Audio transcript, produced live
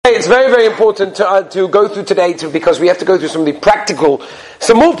Okay, it's very, very important to go through today because we have to go through some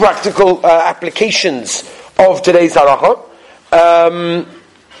more practical applications of today's halacha.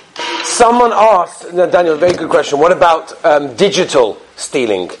 Someone asked, Daniel, very good question. What about digital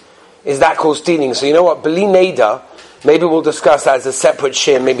stealing? Is that called stealing? So you know what, B'li Neder, maybe we'll discuss that as a separate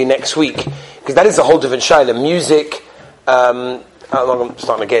share maybe next week, because that is a whole different shayla. Music, I'm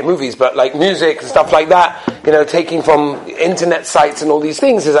starting to get movies, but like music and stuff like that, taking from internet sites and all these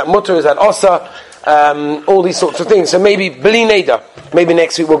things, is that mutter, is that osa, all these sorts of things. So maybe B'li Neder, maybe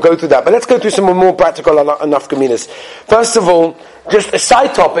next week we'll go through that. But let's go through some more practical nafkaminas. First of all, just a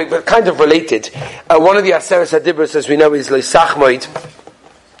side topic, but kind of related. One of the Aseres HaDibros, as we know, is Loisachmoid,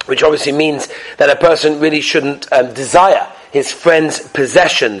 which obviously means that a person really shouldn't desire his friend's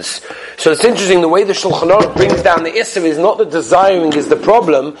possessions. So it's interesting, the way the Shulchan Aruch brings down the Isser is not the desiring is the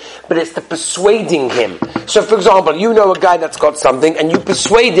problem, but it's the persuading him. So for example, you know a guy that's got something, and you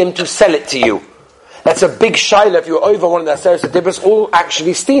persuade him to sell it to you. That's a big shayla if you're over one of the Aseres HaDibros, all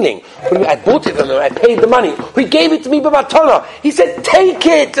actually stealing. I bought it from him, I paid the money. He gave it to me b'matana. He said, take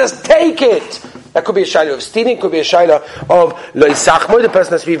it, just take it. That could be a shayla of stealing, could be a shayla of loisachmoy. The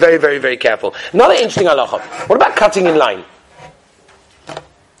person has to be very, very, very careful. Another interesting halacha. What about cutting in line?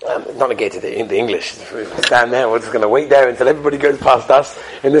 Not negated in the English. Stand there, we're just going to wait there until everybody goes past us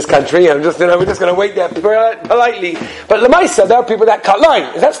in this country. We're just going to wait there politely. But Lamaisa, there are people that cut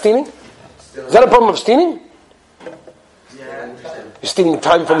line. Is that stealing? Is that a problem of stealing? Yeah. You're stealing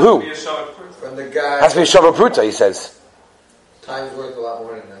time from who? From the guy. Has to be a Shava Pruta, he says. Time is worth a lot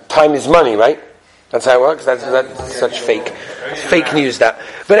more than that. Time is money, right? That's how it works. That's such fake news. That.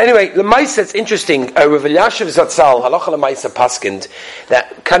 But anyway, Lamaisa, it's interesting. Rav Elyashiv Zatzal, Halacha Lamaisa Paskind,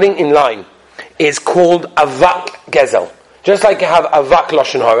 that cutting in line is called avak gezel. Just like you have avak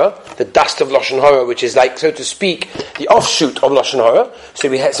lashon hara, the dust of lashon hara, which is like, so to speak, the offshoot of lashon hara. So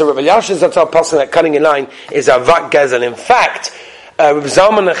Rav Elyashiv Zatzal Paskind that cutting in line is avak gezel. In fact, Rav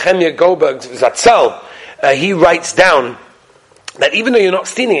Zalman Nechemia Goldberg Zatzal, he writes down that even though you're not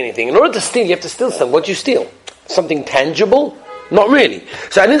stealing anything, in order to steal, you have to steal something. What do you steal? Something tangible? Not really.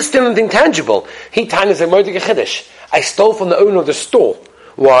 So I didn't steal anything tangible. He tines a moedik chiddush. I stole from the owner of the store.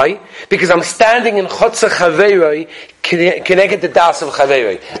 Why? Because I'm standing in chotzer chaveiroi, connected the das of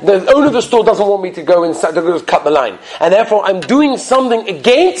chaveiroi. The owner of the store doesn't want me to go inside, to cut the line. And therefore I'm doing something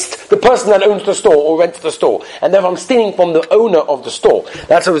against the person that owns the store or rents the store. And therefore I'm stealing from the owner of the store.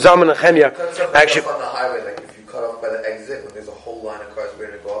 That's what Zalman Nechemia actually... on the highway, like if you cut off by the exit, when there's a whole line of cars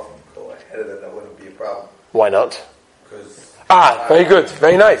waiting to go off, and you go ahead of them, that wouldn't be a problem. Why not? Because... very good,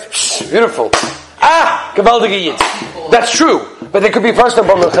 very nice. Beautiful. Gewaldige Yid. That's true. But there could be first a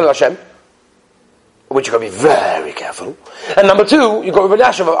problem with Chil Hashem, which you've got to be very careful. And number two, you've got Rav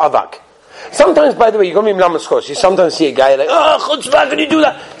Elyashiv of Avak. Sometimes, by the way, you're going to be Mlamas. You sometimes see a guy like, chutzpah, how can you do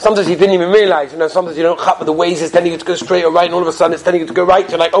that? Sometimes he didn't even realize, sometimes you don't cut with the ways, it's telling you to go straight or right, and all of a sudden it's telling you to go right.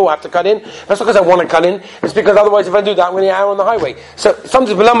 You're like, I have to cut in. That's not because I want to cut in. It's because otherwise if I do that, I'm going to be out on the highway. So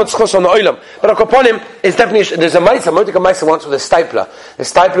sometimes Mlamas chos on the oilam. But upon him, it's definitely, there's a Maisa, Motik Maisa once with a stapler. The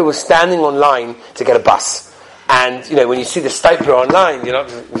stapler was standing on line to get a bus. And, when you see the stapler online,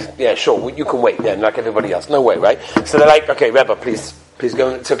 sure, you can wait then, like everybody else. No way, right? So they're like, okay, Rebbe, please go,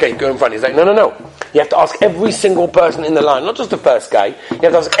 it's okay, go in front. He's like, no. You have to ask every single person in the line, not just the first guy. You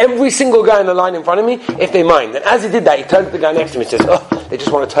have to ask every single guy in the line in front of me if they mind. And as he did that, he turned to the guy next to him and says, they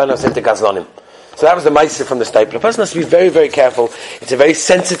just want to turn us into Gazlanim. So that was the Maisa from the stapler. A person has to be very, very careful. It's a very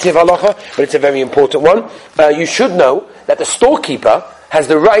sensitive halacha, but it's a very important one. You should know that the storekeeper has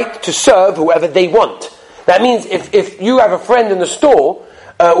the right to serve whoever they want. That means if you have a friend in the store,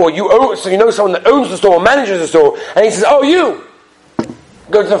 or you know someone that owns the store or manages the store, and he says, you,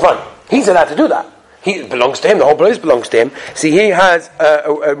 go to the front. He's allowed to do that. It belongs to him, the whole place belongs to him. See, he has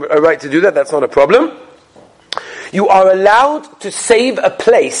a right to do that, that's not a problem. You are allowed to save a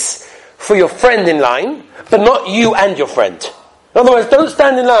place for your friend in line, but not you and your friend. In other words, don't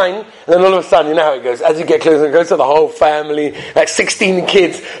stand in line, and then all of a sudden, you know how it goes. As you get closer, it goes to the whole family, like 16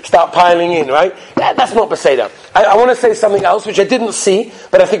 kids start piling in, right? That's not Beseda. I want to say something else, which I didn't see,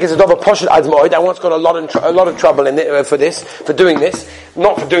 but I think is a double poshut admoid. I once got a lot of trouble in it, for doing this.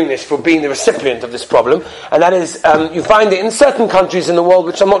 Not for doing this, for being the recipient of this problem. And that is, you find it in certain countries in the world,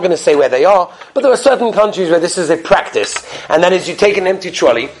 which I'm not going to say where they are, but there are certain countries where this is a practice. And that is, you take an empty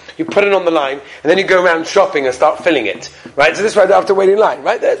trolley, you put it on the line, and then you go around shopping and start filling it. Right? So this way I don't have to wait in line.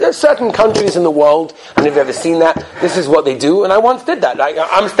 Right? There are certain countries in the world, and if you've ever seen that, this is what they do, and I once did that. Like,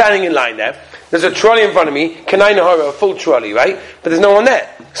 I'm standing in line there. There's a trolley in front of me, Kanai Nahara, a full trolley, right? But there's no one there.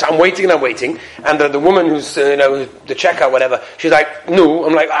 So I'm waiting, and the woman who's, the checkout, whatever, she's like, no.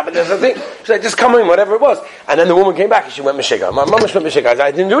 I'm like, but there's a thing. She's like, just come in, whatever it was. And then the woman came back and she went Meshiga. My mama went Meshiga.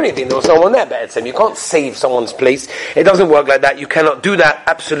 I didn't do anything. There was no one there. But you can't save someone's place. It doesn't work like that. You cannot do that.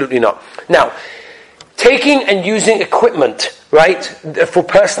 Absolutely not. Now, taking and using equipment, right, for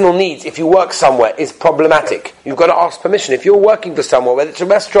personal needs, if you work somewhere, is problematic. You've got to ask permission. If you're working for somewhere, whether it's a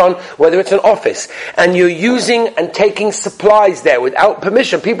restaurant, whether it's an office, and you're using and taking supplies there without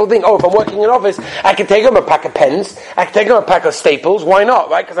permission, people think, if I'm working in an office, I can take them a pack of pens, I can take them a pack of staples, why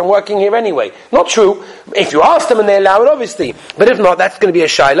not, right? Because I'm working here anyway. Not true. If you ask them and they allow it, obviously. But if not, that's going to be a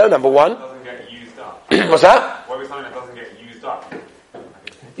shiloh, number one. It doesn't get used up. What's that? What are we saying that doesn't get used up?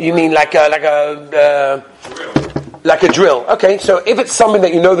 You mean like a drill. Okay, so if it's something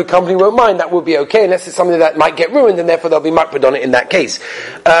that you know the company won't mind, that will be okay, unless it's something that might get ruined, and therefore there'll be makpid on it in that case.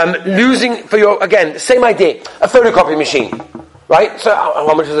 Losing for your, again, same idea, a photocopy machine. Right? So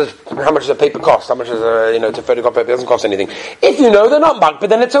how much does a paper cost? How much is to photocopy paper? It doesn't cost anything. If you know, they're not mugged, but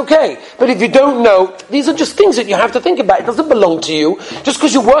then it's okay. But if you don't know, these are just things that you have to think about. It doesn't belong to you. Just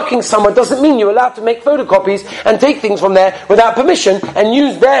because you're working somewhere doesn't mean you're allowed to make photocopies and take things from there without permission and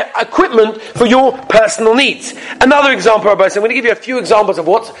use their equipment for your personal needs. Another example, Rabbi, so I'm going to give you a few examples of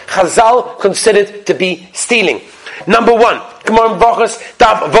what Chazal considered to be stealing. Number one, Gemara Brachos,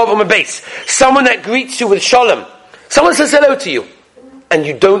 Daf Vav on the base. Someone that greets you with shalom. Someone says hello to you, and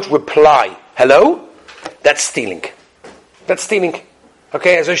you don't reply. Hello? That's stealing. That's stealing.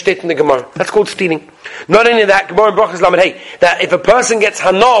 Okay, as I state in the Gemara. That's called stealing. Not only that, Gemara in Brachas Lamed Hey, that if a person gets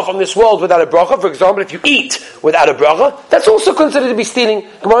hana from this world without a bracha, for example, if you eat without a bracha, that's also considered to be stealing.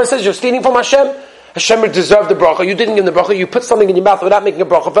 Gemara says you're stealing from Hashem. Hashem deserved the bracha. You didn't give him the bracha. You put something in your mouth without making a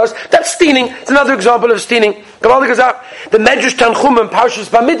bracha first. That's stealing. It's another example of stealing. The Medrash Tanchum and Parshas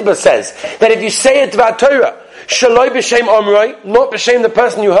Bamidbar says that if you say it about Torah, Shaloi b'shem amroi, not b'shem the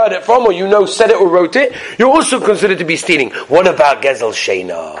person you heard it from or said it or wrote it, you're also considered to be stealing. What about Gezel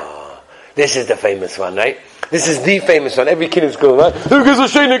Sheina? This is the famous one, right? This is the famous one. Every kid in school, right? Gezel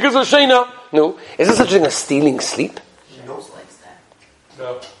Sheina, Gezel Sheina. No. Is there such a thing as stealing sleep? No likes that.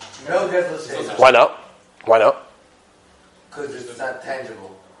 No. No Gezel Sheina. Why not? Why not? Because it's not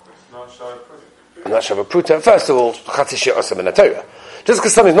tangible. It's not Shavapruta. I'm not Shavapruta. First of all, Chatzishah Asam in the Torah. Just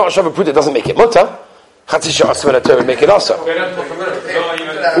because something's not Shavapruta doesn't make it mutter. Chatzisha Asam in the Torah make it also.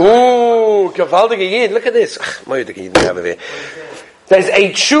 Ooh, Kavaldige Yid, look at this. There's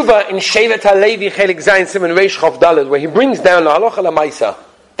a tshuva in Shevet HaLevi Chelik Zayin Siman Reish Chav Daled where he brings down la halacha la ma'isa.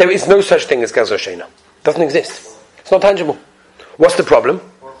 There is no such thing as Gezel Sheina. Doesn't exist. It's not tangible. What's the problem?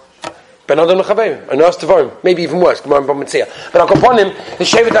 Maybe even worse. But upon him, the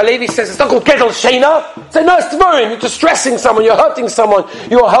Shevet HaLevi says it's not called Gezel Sheina. Say no, it's Tvarim. You're distressing someone. You're hurting someone.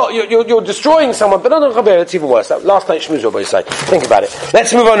 You're destroying someone. But it's even worse. Last night Shmuz Rabbi Yisai. Think about it.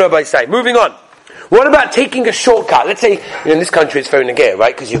 Let's move on, Rabbi Yisai. Moving on. What about taking a shortcut? Let's say, in this country it's very negate,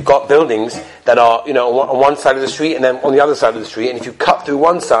 right? Because you've got buildings that are, on one side of the street and then on the other side of the street. And if you cut through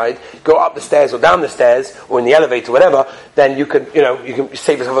one side, go up the stairs or down the stairs or in the elevator, whatever, then you can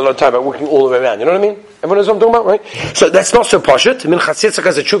save yourself a lot of time by walking all the way around. You know what I mean? Everyone knows what I'm talking about, right? So that's not so poshut.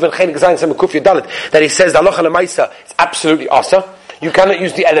 That he says, it's absolutely asa. You cannot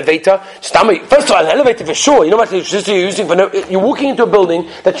use the elevator. First of all, an elevator for sure. You know what electricity you're using you're walking into a building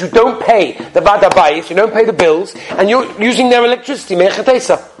that you don't pay the vadabayis, you don't pay the bills, and you're using their electricity.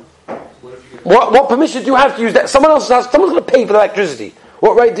 What permission do you have to use that? Someone's going to pay for the electricity.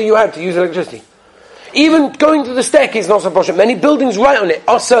 What right do you have to use electricity? Even going to the staircase is not so important. Many buildings right on it.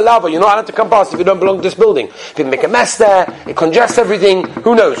 Asa lava. You're not allowed to come past if you don't belong to this building. People make a mess there. It congests everything.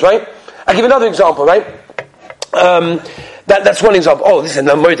 Who knows, right? I'll give another example, right? That's one example. Oh, this is a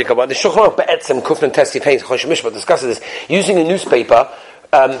moedik about the Shulchan Aruch Be'etzem Kufnan Testi Fein Chosh Mishpat discusses this using a newspaper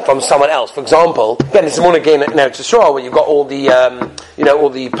from someone else. For example, again, this is more again now to Shura where you've got all the all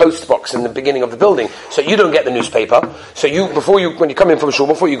the post box in the beginning of the building. So you don't get the newspaper. So when you come in from shul,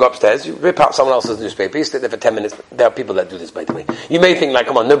 before you go upstairs, you rip out someone else's newspaper. You sit there for 10 minutes. There are people that do this, by the way. You may think like,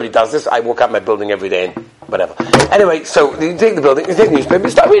 come on, nobody does this. I walk out my building every day and whatever. Anyway, so you take the building, you take the newspaper, you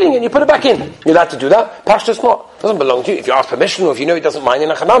start reading it, and you put it back in. You're allowed to do that. Pashtus not. It doesn't belong to you. If you ask permission or if you know he doesn't mind, in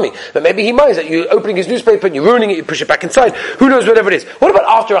a chanami. But maybe he minds that you're opening his newspaper and you're ruining it, you push it back inside. Who knows, whatever it is. What about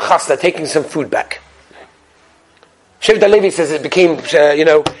after a chasna, taking some food back? Shevet HaLevi says it became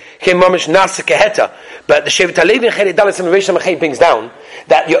mamish nasa keheta. But the Shevet HaLevi and Chelik Dalet and Reish Hamachay brings down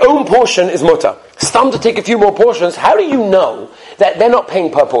that your own portion is mutter. Stam to take a few more portions. How do you know that they're not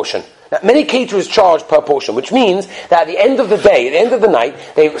paying per portion? Now, many caterers charge per portion, which means that at the end of the day, at the end of the night,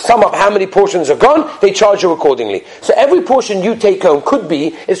 they sum up how many portions are gone, they charge you accordingly. So every portion you take home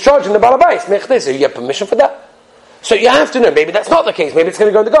is charging the balabais. So you get permission for that. So you have to know, maybe that's not the case, maybe it's going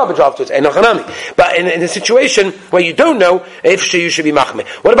to go in the garbage afterwards. But in a situation where you don't know, if you should be machmir.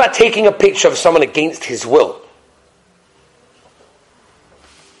 What about taking a picture of someone against his will?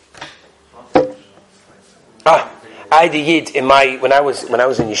 I had a yid when I was in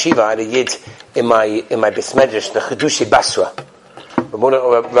yeshiva. I had a yid in my Beis Medrash, the Chedushi Basra,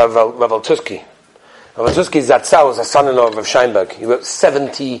 Rav Altuski. Rav Altuski Zatzal was a son-in-law of Rav Scheinberg. He wrote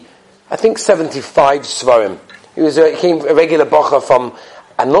 75 svarim. He came a regular bocher from.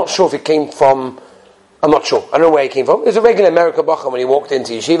 I'm not sure if he came from. I'm not sure. I don't know where he came from. He was a regular American bocher when he walked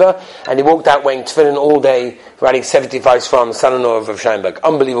into yeshiva, and he walked out wearing tefillin all day, writing 75 svarim, son-in-law of Rav Scheinberg.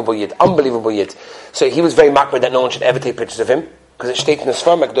 Unbelievable yid. So he was very makbid that no one should ever take pictures of him, because it states in the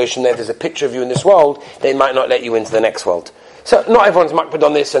Sfarim HaKadoshim that if there's a picture of you in this world, they might not let you into the next world. So not everyone's makbid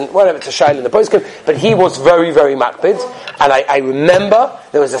on this, and whatever, it's a shaila in the postcode, but he was very, very makbid, and I remember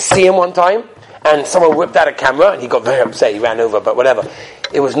there was a siyum one time, and someone whipped out a camera, and he got very upset, he ran over, but whatever.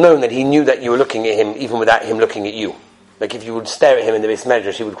 It was known that he knew that you were looking at him, even without him looking at you. Like if you would stare at him in the Beis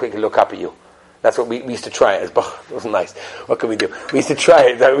Medrash, he would quickly look up at you. That's what we used to try it. It wasn't nice. What can we do? We used to try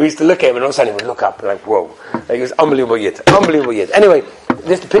it. We used to look at him, and all of a sudden he would look up, and like, whoa. Like, it was unbelievable yid. Anyway,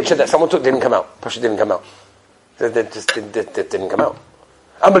 this picture that someone took didn't come out. Pasha didn't come out. That didn't come out.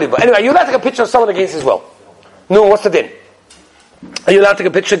 Unbelievable. Anyway, you're allowed to take a picture of someone against his will. No, what's the din? Are you allowed to take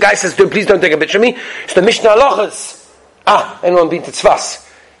a picture? Guy says, please don't take a picture of me. It's the Mishnah Halachas. Anyone been to Tzfas?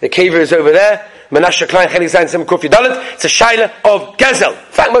 The caver is over there. Menashe Klein, Chelik Zayin, Sim Kuf Yudalet. It's a shaila of Gezel.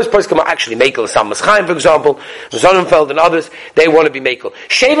 In fact, most poskim are actually Mekel. Sam Maschaim, for example, Sonnenfeld and others, they want to be Mekel.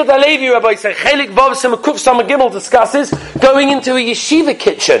 Shevet Alevi, Rabbi say, Chelik Vav Sim Kuf Sam Gimel discusses going into a yeshiva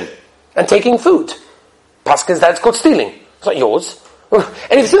kitchen and taking food. Paskins, that's called stealing. It's not yours.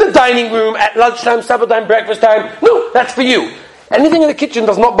 And if it's in the dining room at lunchtime, supper time, breakfast time, no, that's for you. Anything in the kitchen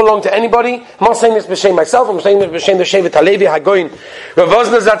does not belong to anybody. I'm not saying this b'shem myself. I'm saying this b'shem the Shevet Halevi Hagoyin. Rav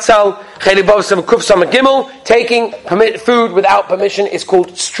Wosner Zatzal Chelibav Sam Kuf Sam Gimel. Taking food without permission is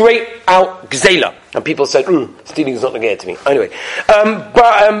called straight out gzela. And people said, stealing is not negayah to me. Anyway,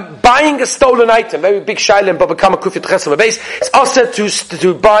 buying a stolen item, very big shaila in Baba Kama Kufit Chesam base. It's also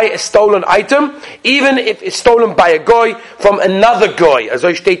to buy a stolen item, even if it's stolen by a goy from another goy, as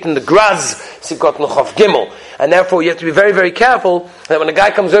I state in the Graz Sikot Nuchav Gimel. And therefore, you have to be very, very careful that when a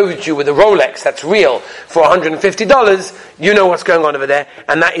guy comes over to you with a Rolex that's real for $150, you know what's going on over there,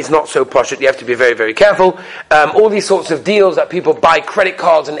 and that is not so posh. You have to be very, very careful. All these sorts of deals that people buy credit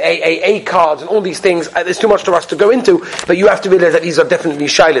cards and AAA cards and all these things, there's too much for us to go into, but you have to realize that these are definitely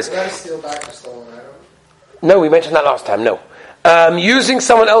shilas. Can I steal back a stolen item? No, we mentioned that last time, no. Using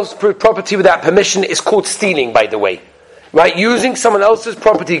someone else's property without permission is called stealing, by the way. Right? Using someone else's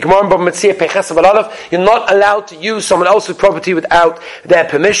property, you're not allowed to use someone else's property without their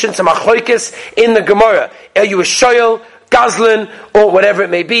permission. Some achoikis in the Gemara. Are you a shoyel, gazlan, or whatever it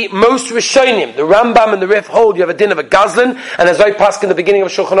may be? Most Rishonim, the Rambam and the Rif hold you have a din of a gazlan, and as I passed in the beginning of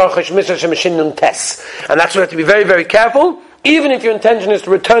Shulchan Aruch, and that's why you have to be very, very careful. Even if your intention is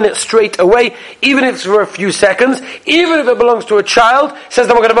to return it straight away, even if it's for a few seconds, even if it belongs to a child, says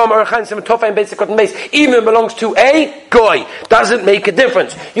the Magen Avraham, even if it belongs to a goy, doesn't make a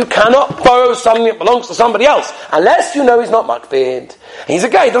difference. You cannot borrow something that belongs to somebody else, unless you know he's not makbid. He's a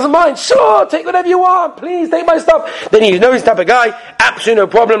guy, he doesn't mind. Sure, take whatever you want, please, take my stuff. Then you know he's the type of guy, absolutely no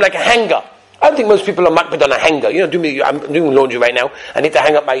problem, like a hanger. I don't think most people are makbid on a hanger. I'm doing laundry right now. I need to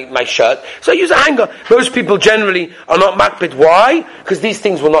hang up my shirt. So I use a hanger. Most people generally are not makbid. Why? Because these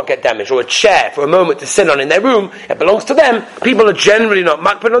things will not get damaged. Or a chair for a moment to sit on in their room. It belongs to them. People are generally not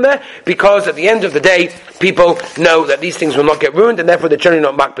makbid on there because at the end of the day, people know that these things will not get ruined and therefore they're generally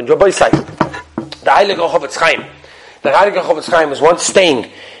not makbid. Your boy said, the Heilige Chofetz Chaim was once staying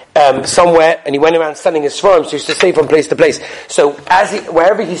somewhere, and he went around selling his svarim, so he used to stay from place to place. So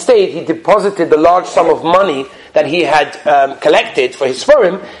wherever he stayed, he deposited the large sum of money that he had collected for his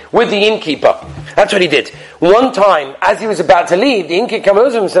svarim with the innkeeper. That's what he did. One time, as he was about to leave, the innkeeper comes over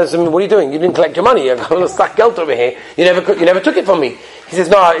to him and says, "What are you doing? You didn't collect your money. I've got a little stack geld over here. You never took it from me." He says,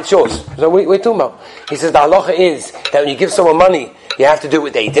 "No, it's yours." So what are you talking about? He says, "The halacha is that when you give someone money, you have to do it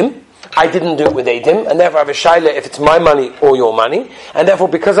with eidim. I didn't do it with Eidim, and therefore I have a shaila if it's my money or your money, and therefore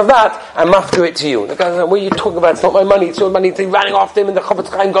because of that, I must do it to you." The guy said, "What are you talking about? It's not my money, it's your money." He's running after him, and the Chofetz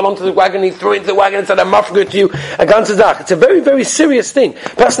Chaim got onto the wagon, he threw it into the wagon and said, "I must do it to you." A ganze Zach. It's a very, very serious thing. A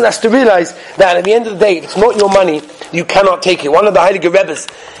person has to realize that at the end of the day, if it's not your money, you cannot take it. One of the Heilige Rebbes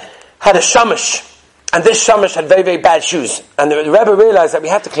had a shamash, And this shamash had very, very bad shoes. And the Rebbe realized that we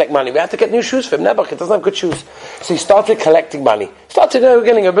had to collect money. We had to get new shoes for him. Nebuch, he doesn't have good shoes. So he started collecting money. Started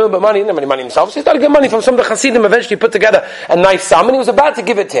getting a little bit of money. He didn't have any money himself. So he started getting money from some of the Hasidim. Eventually put together a nice sum. And he was about to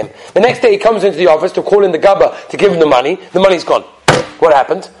give it to him. The next day he comes into the office to call in the Gabba to give him the money. The money's gone. What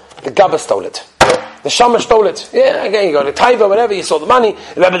happened? The Gabba stole it. The shamash stole it. Yeah, again, you go to Taiva, whatever, you stole the money.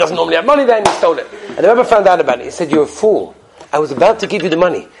 The Rebbe doesn't normally have money there, and he stole it. And the Rebbe found out about it. He said, you're a fool. I was about to give you the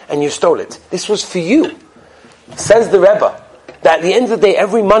money, and you stole it. This was for you. Says the Rebbe, that at the end of the day,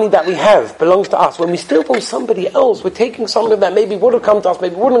 every money that we have belongs to us. When we steal from somebody else, we're taking something that maybe would have come to us,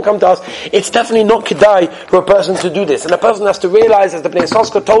 maybe wouldn't come to us. It's definitely not kedai for a person to do this. And a person has to realize, as the Bnei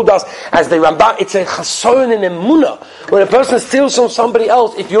Soska told us, as the Rambam, it's a chason and emunah. When a person steals from somebody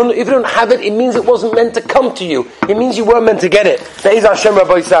else, if you don't have it, it means it wasn't meant to come to you. It means you weren't meant to get it. Be'ez Hashem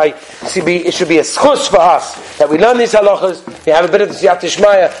Rabbi say, it should be a schus for us, that we learn these halachas, we have a bit of the Siyat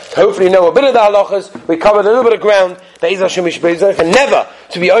Shmaya, hopefully know a bit of the halachas, we covered a little bit of ground, Be'ez Hashem and never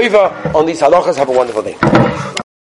to be over on these halachas. Have a wonderful day.